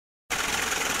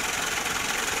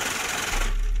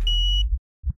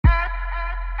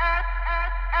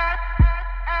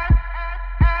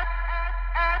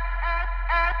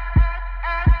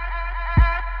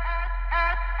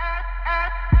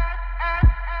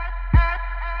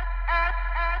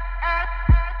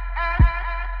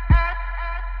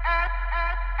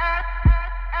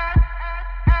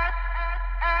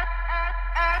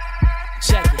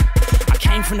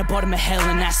from the bottom of hell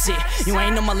and that's it. You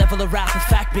ain't on my level of rap, in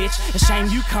fact, bitch. A shame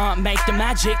you can't make the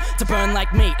magic to burn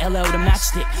like me, LL the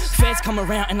matchstick. Feds come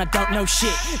around and I don't know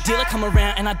shit. Dealer come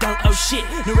around and I don't owe shit.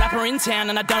 New rapper in town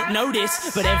and I don't know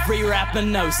this, but every rapper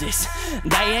knows this.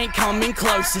 They ain't coming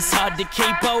close. It's hard to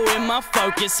keep up with my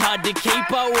focus, hard to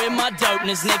keep up with my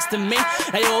dopeness. Next to me,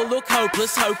 they all look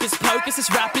hopeless. Hocus pocus,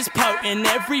 this rap is potent.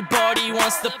 Everybody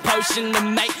wants the potion to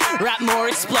make rap more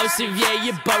explosive. Yeah,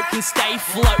 your boat can stay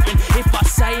floating. If I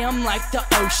say I'm like the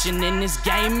ocean in this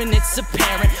game and it's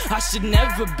apparent, I should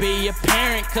never be a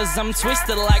parent, cause I'm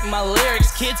twisted like my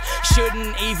lyrics. Kids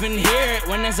shouldn't even hear it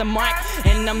when there's a mic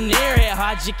and I'm near it.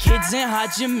 Hide your kids and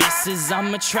hide your misses.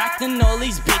 I'm attracting all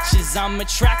these bitches, I'm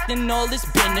attracting all this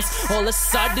business. All of a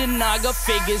sudden I got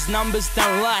figures, numbers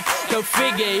don't lie. Go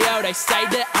figure, yo, they say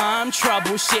that I'm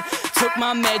trouble. Shit, took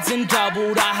my meds and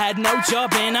doubled. I had no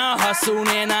job and I hustled,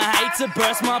 and I hate to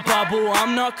burst my bubble.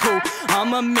 I'm not cool,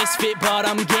 I'm a misfit, but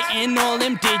I'm getting all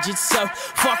them digits. So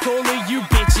fuck all of you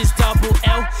bitches. Double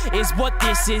L is what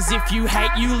this is. If you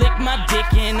hate, you lick my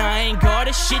dick, and I ain't got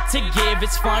a shit to give.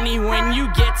 It's funny when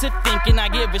you get to thinking I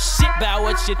give a shit about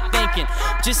what you're thinking.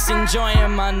 Just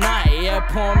enjoying my night, yeah,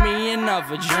 pour me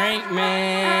another drink,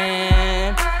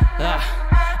 man.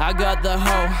 I got the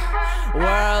whole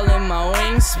world in my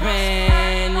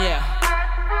wingspan, yeah.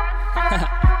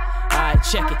 Alright,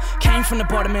 check it. Came from the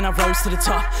bottom and I rose to the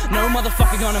top. No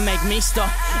motherfucker gonna make me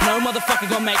stop. No motherfucker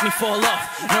gonna make me fall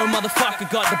off. No motherfucker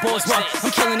got the balls wrong.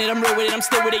 I'm killing it, I'm real with it, I'm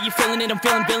still with it. You feeling it, I'm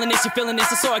feeling villainous, you feeling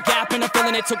this. I saw a gap and I'm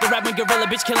feeling it. Took a rap and gorilla,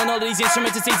 bitch, killing all of these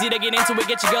instruments. It's easy to get into it,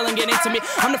 get your girl and get intimate.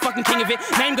 I'm the fucking king of it,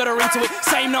 name got a ring to it.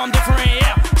 Same, no, I'm different,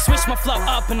 yeah. Switch my flow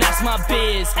up and that's my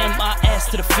biz.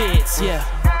 M-I-S to the fits, yeah.